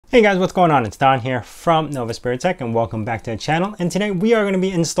Hey guys, what's going on? It's Don here from Novaspirit Tech and welcome back to the channel. And today we are going to be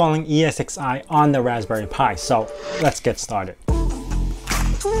installing ESXi on the Raspberry Pi. So let's get started.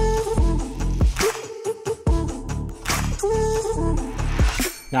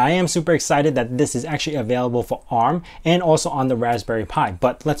 Now I am super excited that this is actually available for ARM and also on the Raspberry Pi.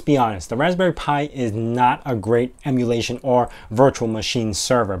 But let's be honest, the Raspberry Pi is not a great emulation or virtual machine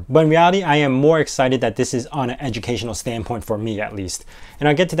server. But in reality, I am more excited that this is on an educational standpoint for me at least. And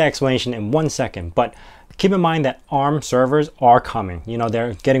I'll get to the explanation in 1 second. But keep in mind that ARM servers are coming. You know,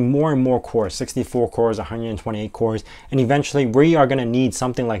 they're getting more and more cores, 64 cores, 128 cores, and eventually we are going to need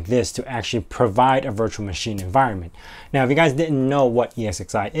something like this to actually provide a virtual machine environment. Now, if you guys didn't know what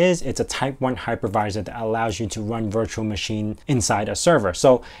ESXi is, it's a type 1 hypervisor that allows you to run virtual machine inside a server.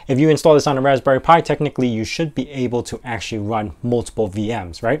 So if you install this on a Raspberry Pi, technically you should be able to actually run multiple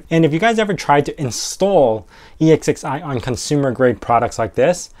VMs, right? And if you guys ever tried to install ESXi on consumer grade products like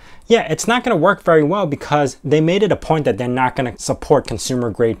this, yeah, it's not going to work very well because they made it a point that they're not going to support consumer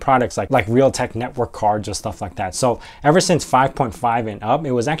grade products like Realtek network cards or stuff like that. So ever since 5.5 and up,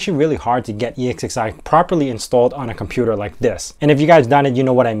 it was actually really hard to get ESXi properly installed on a computer like this. And if you guys done it, you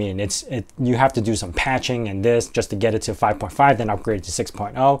know what I mean. You have to do some patching and this just to get it to 5.5, then upgrade to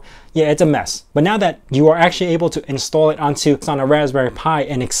 6.0. Yeah, it's a mess. But now that you are actually able to install it on a Raspberry Pi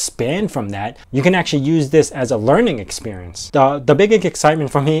and expand from that, you can actually use this as a learning experience. The biggest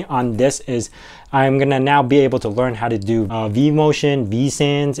excitement for me on this is I'm gonna now be able to learn how to do vMotion,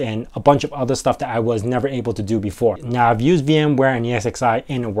 vSANs, and a bunch of other stuff that I was never able to do before. Now I've used VMware and ESXi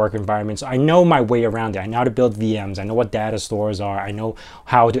in a work environment, so I know my way around it. I know how to build VMs, I know what data stores are, I know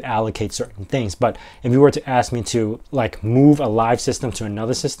how to allocate certain things. But if you were to ask me to like move a live system to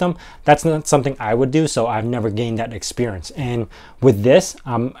another system, that's not something I would do, so I've never gained that experience. And with this,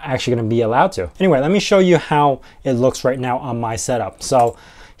 I'm actually gonna be allowed to. Anyway, let me show you how it looks right now on my setup. So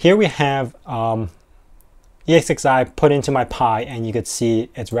here we have ESXi put into my Pi, and you could see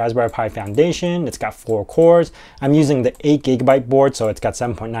it's Raspberry Pi Foundation. It's got 4 cores. I'm using the 8GB board, so it's got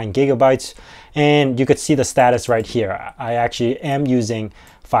 7.9 gigabytes. And you could see the status right here. I actually am using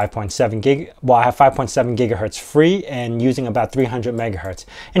 5.7 gig. Well, I have 5.7 gigahertz free and using about 300 megahertz.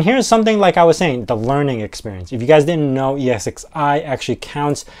 And here's something like I was saying, the learning experience. If you guys didn't know, ESXi actually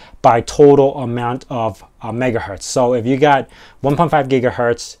counts by total amount of megahertz. So if you got 1.5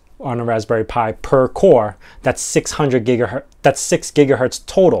 gigahertz on a Raspberry Pi per core, that's 600 gigahertz. That's 6 gigahertz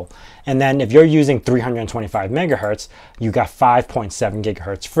total. And then if you're using 325 megahertz, you got 5.7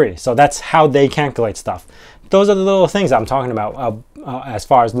 gigahertz free. So that's how they calculate stuff. Those are the little things I'm talking about as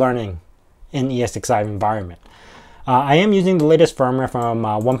far as learning in ESXi environment. I am using the latest firmware from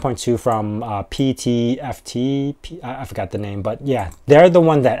 1.2 from PTFT. I forgot the name, but yeah, they're the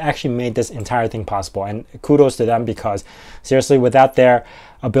one that actually made this entire thing possible. And kudos to them, because seriously, without their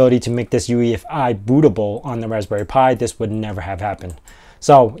ability to make this UEFI bootable on the Raspberry Pi, this would never have happened.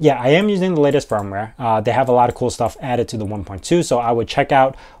 So yeah, I am using the latest firmware. They have a lot of cool stuff added to the 1.2, so I would check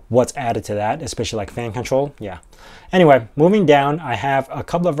out what's added to that, especially like fan control. Yeah. Anyway, moving down, I have a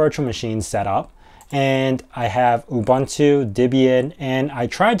couple of virtual machines set up, and I have Ubuntu, Debian, and I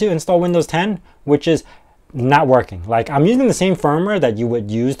tried to install Windows 10, which is not working. Like, I'm using the same firmware that you would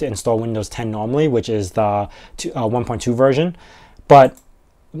use to install Windows 10 normally, which is the 1.2 version, but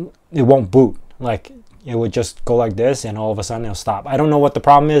it won't boot. Like, it would just go like this and all of a sudden it'll stop. I don't know what the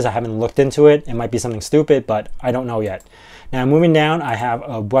problem is. I haven't looked into it. It might be something stupid, but I don't know yet. Now moving down, I have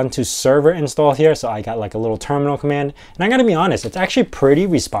a Ubuntu server installed here. So I got like a little terminal command, and I gotta be honest, it's actually pretty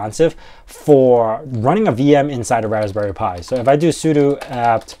responsive for running a VM inside a Raspberry Pi. So if I do sudo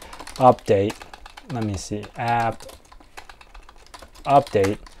apt update, let me see, apt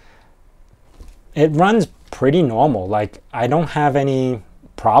update, it runs pretty normal. Like, I don't have any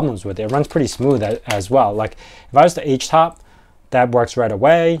problems with it. It runs pretty smooth as well. Like, if I was to htop, that works right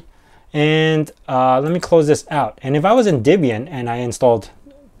away. And let me close this out. And if I was in Debian and I installed,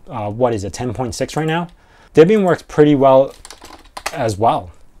 what is it, 10.6 right now? Debian works pretty well as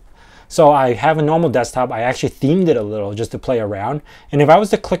well. So I have a normal desktop. I actually themed it a little just to play around. And if I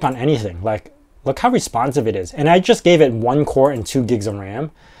was to click on anything, like, look how responsive it is. And I just gave it 1 core and 2 gigs of RAM.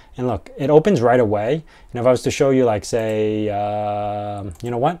 And look, it opens right away. And if I was to show you, like, say, you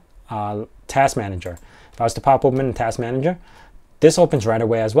know what? Task Manager. If I was to pop open Task Manager, this opens right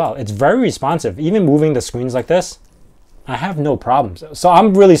away as well. It's very responsive. Even moving the screens like this, I have no problems. So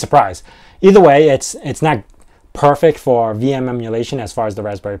I'm really surprised. Either way, it's not perfect for VM emulation as far as the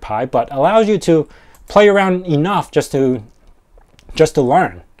Raspberry Pi, but allows you to play around enough just to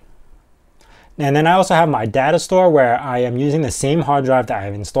learn. And then I also have my data store where I am using the same hard drive that I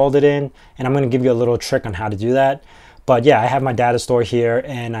have installed it in, and I'm going to give you a little trick on how to do that. But yeah, I have my data store here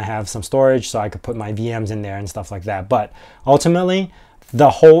and I have some storage so I could put my VMs in there and stuff like that. But ultimately, the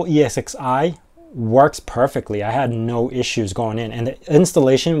whole ESXi works perfectly. I had no issues going in, and the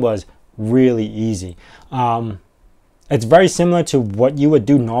installation was really easy. It's very similar to what you would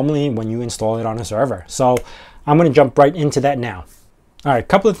do normally when you install it on a server. So I'm going to jump right into that now. All right, a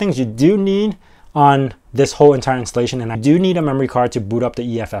couple of things you do need on this whole entire installation, and I do need a memory card to boot up the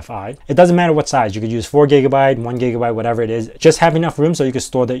EFFi. It doesn't matter what size. You could use 4 GB, 1 GB, whatever it is. Just have enough room so you can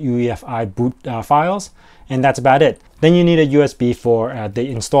store the UEFI boot files, and that's about it. Then you need a USB for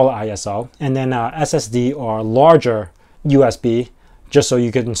the installer ISO, and then SSD or larger USB, just so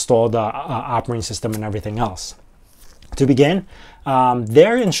you can install the operating system and everything else. To begin,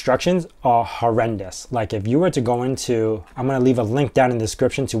 their instructions are horrendous. Like if you were to go into, I'm going to leave a link down in the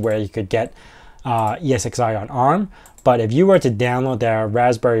description to where you could get ESXi on ARM. But if you were to download their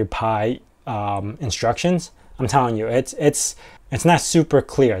Raspberry Pi instructions, I'm telling you, it's not super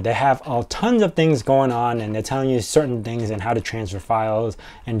clear. They have tons of things going on, and they're telling you certain things and how to transfer files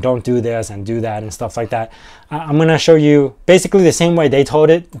and don't do this and do that and stuff like that. I'm going to show you basically the same way they told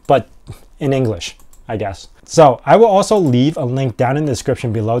it, but in English, I guess. So I will also leave a link down in the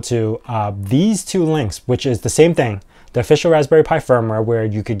description below to these two links, which is the same thing. The official Raspberry Pi firmware, where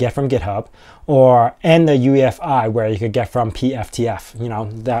you could get from GitHub, and the UEFI, where you could get from PFTF, you know,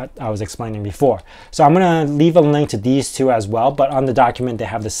 that I was explaining before. So I'm going to leave a link to these two as well, but on the document they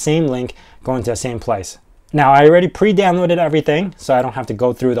have the same link going to the same place. Now I already pre-downloaded everything, so I don't have to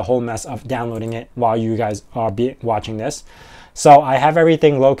go through the whole mess of downloading it while you guys are watching this. So I have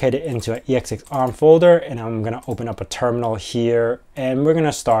everything located into an EXX ARM folder, and I'm going to open up a terminal here, and we're going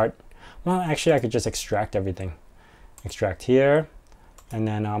to start. Well, actually I could just extract everything. Extract here, and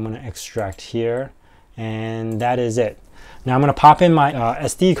then I'm going to extract here, and that is it. Now I'm going to pop in my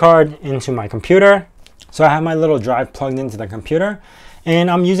SD card into my computer. So I have my little drive plugged into the computer, and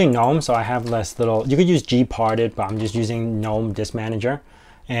I'm using GNOME, so I have less little, you could use gparted, but I'm just using GNOME Disk Manager,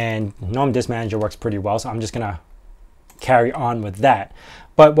 and GNOME Disk Manager works pretty well, so I'm just going to carry on with that.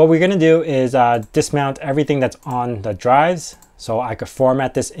 But what we're going to do is dismount everything that's on the drives, so I could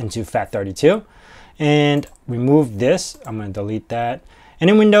format this into FAT32 and remove this. I'm going to delete that.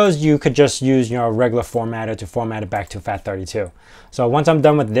 And in Windows, you could just use your regular formatter to format it back to FAT32. So once I'm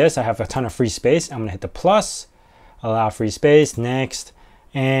done with this, I have a ton of free space. I'm going to hit the plus, allow free space, next,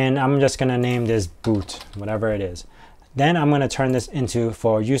 and I'm just going to name this boot, whatever it is. Then I'm going to turn this into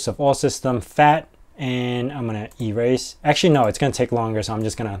for use of all system FAT, and I'm going to erase. Actually, no, it's going to take longer, so I'm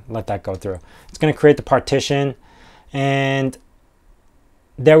just going to let that go through. It's going to create the partition, and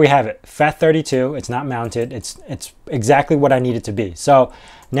there we have it, FAT32. It's not mounted. It's exactly what I need it to be. So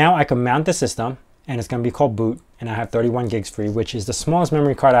now I can mount the system, and it's going to be called boot, and I have 31 gigs free, which is the smallest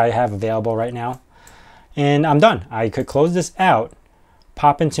memory card I have available right now. And I'm done. I could close this out,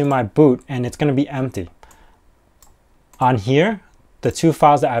 pop into my boot, and it's going to be empty. On here, the two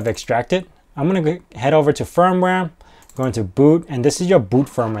files that I've extracted, I'm going to head over to firmware, go into boot, and this is your boot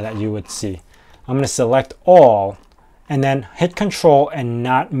firmware that you would see. I'm going to select all, and then hit control and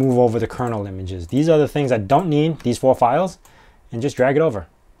not move over the kernel images. These are the things I don't need, these 4 files, and just drag it over.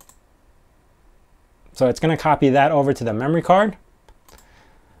 So it's going to copy that over to the memory card.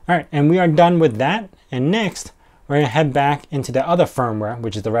 All right, and we are done with that. And next, we're going to head back into the other firmware,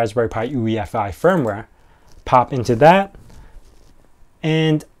 which is the Raspberry Pi UEFI firmware. Pop into that,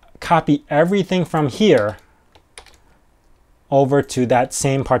 and copy everything from here over to that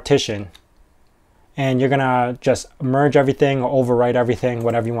same partition. And you're gonna just merge everything or overwrite everything,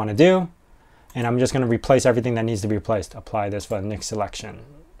 whatever you want to do. And I'm just gonna replace everything that needs to be replaced. Apply this for the next selection.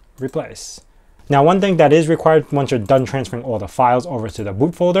 Replace. Now, one thing that is required once you're done transferring all the files over to the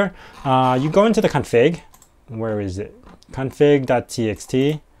boot folder, you go into the config. Where is it?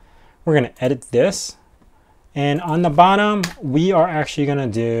 Config.txt. We're gonna edit this. And on the bottom, we are actually going to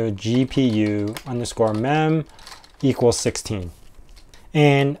do GPU_mem equals 16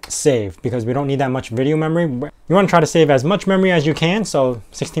 and save, because we don't need that much video memory. You want to try to save as much memory as you can. So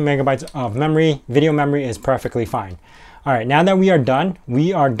 16 megabytes of memory, video memory is perfectly fine. All right, now that we are done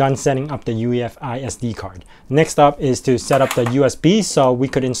setting up the UEFI SD card. Next up is to set up the USB so we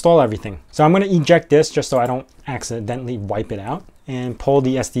could install everything. So I'm going to eject this just so I don't accidentally wipe it out, and pull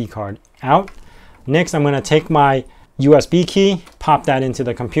the SD card out. Next, I'm going to take my USB key, pop that into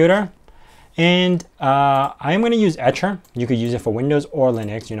the computer, and I am going to use Etcher. You could use it for Windows or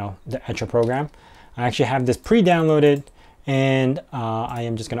Linux, you know, the Etcher program. I actually have this pre-downloaded, and I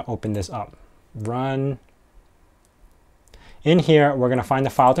am just going to open this up. Run. In here, we're going to find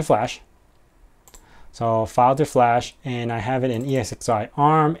the file to flash. So file to flash, and I have it in ESXi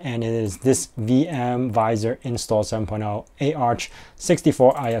ARM, and it is this VMWare install 7.0 ARCH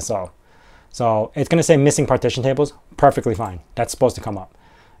 64 ISO. So it's going to say missing partition tables, perfectly fine. That's supposed to come up.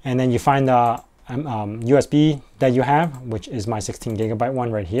 And then you find the USB that you have, which is my 16 gigabyte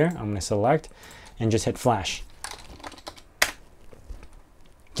one right here. I'm going to select and just hit flash.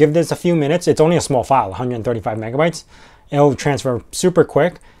 Give this a few minutes. It's only a small file, 135 megabytes. It'll transfer super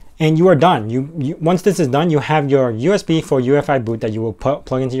quick, and you are done. Once this is done, you have your USB for UEFI boot that you will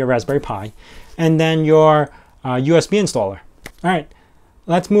plug into your Raspberry Pi, and then your USB installer. All right,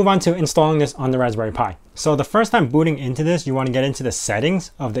 let's move on to installing this on the Raspberry Pi. So the first time booting into this, you want to get into the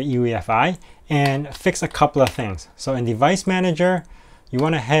settings of the UEFI and fix a couple of things. So in Device Manager, you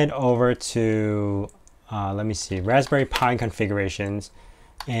want to head over to, let me see, Raspberry Pi configurations.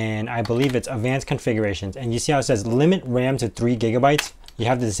 And I believe it's advanced configurations, and you see how it says limit RAM to 3 gigabytes. You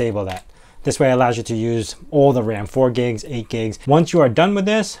have to disable that. This way it allows you to use all the RAM, 4 gigs, 8 gigs. Once you are done with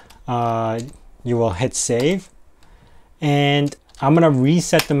this, you will hit save, and I'm gonna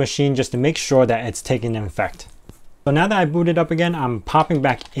reset the machine just to make sure that it's taking effect. So now that I booted up again, I'm popping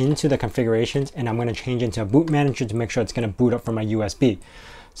back into the configurations, and I'm gonna change into a boot manager to make sure it's gonna boot up from my USB.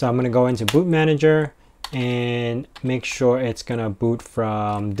 So I'm gonna go into boot manager and make sure it's gonna boot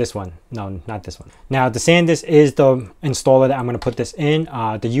from this one. No, not this one. Now the SanDisk is the installer that I'm gonna put this in.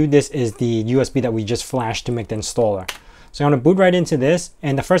 The UDisk is the USB that we just flashed to make the installer. So I'm gonna boot right into this,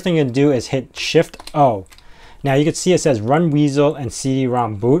 and the first thing you're gonna do is hit Shift O. Now you can see it says Run Weasel and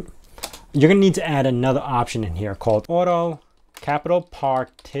CD-ROM boot. You're gonna need to add another option in here called Auto Capital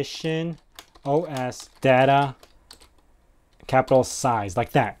Partition OS Data Capital Size,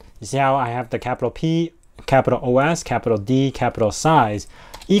 like that. You see how I have the capital P, capital OS, capital D, capital size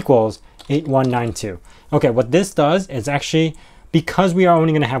equals 8192. Okay, what this does is actually, because we are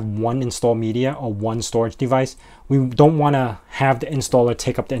only going to have one install media or one storage device, we don't want to have the installer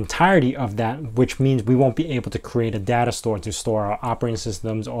take up the entirety of that, which means we won't be able to create a data store to store our operating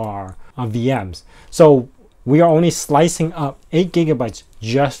systems or our VMs. So we are only slicing up 8 gigabytes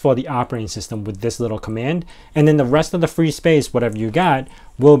just for the operating system with this little command. And then the rest of the free space, whatever you got,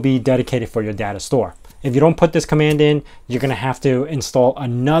 will be dedicated for your data store. If you don't put this command in, you're going to have to install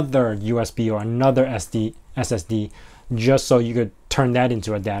another USB or another SSD just so you could turn that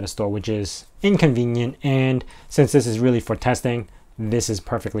into a data store, which is inconvenient. And since this is really for testing, this is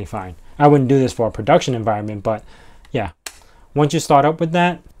perfectly fine. I wouldn't do this for a production environment, but yeah, once you start up with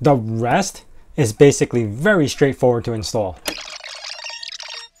that, the rest is basically very straightforward to install.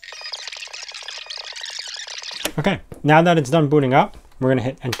 Okay, now that it's done booting up, we're going to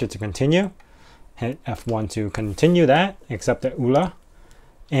hit enter to continue. Hit F1 to continue that, accept the ULA.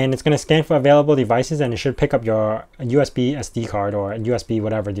 And it's going to scan for available devices, and it should pick up your USB SD card or USB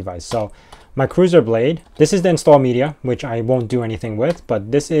whatever device. So my Cruiser Blade, this is the install media, which I won't do anything with,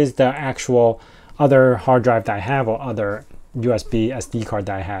 but this is the actual other hard drive that I have or other USB SD card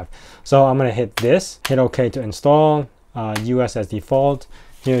that I have. So I'm going to hit this, hit OK to install, US as default.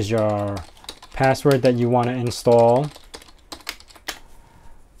 Here's your password that you want to install.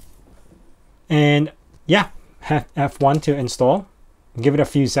 And yeah, F1 to install. Give it a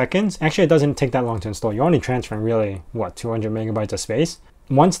few seconds. Actually, it doesn't take that long to install. You're only transferring really, what, 200 megabytes of space.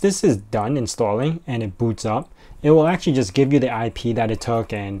 Once this is done installing and it boots up, it will actually just give you the IP that it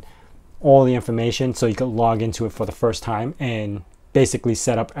took and all the information so you can log into it for the first time and basically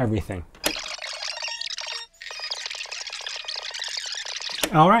set up everything.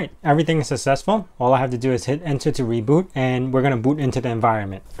 All right, everything is successful. All I have to do is hit enter to reboot, and we're gonna boot into the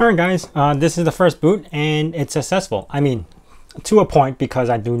environment. All right, guys, this is the first boot, and it's successful. I mean, to a point, because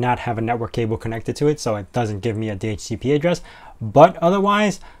I do not have a network cable connected to it, so it doesn't give me a DHCP address. But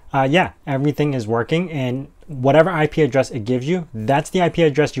otherwise, yeah, everything is working, and whatever IP address it gives you, that's the IP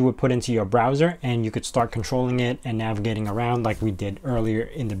address you would put into your browser, and you could start controlling it and navigating around like we did earlier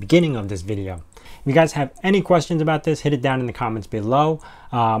in the beginning of this video. If you guys have any questions about this, hit it down in the comments below.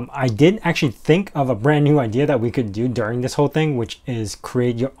 I did actually think of a brand new idea that we could do during this whole thing, which is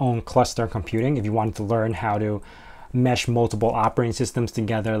create your own cluster computing if you wanted to learn how to mesh multiple operating systems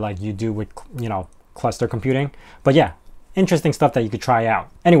together like you do with, you know, cluster computing. But yeah, interesting stuff that you could try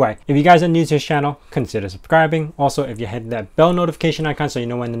out. Anyway, if you guys are new to this channel, consider subscribing. Also, if you hit that bell notification icon so you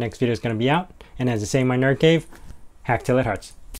know when the next video is going to be out. And as I say in my nerd cave, hack till it hurts.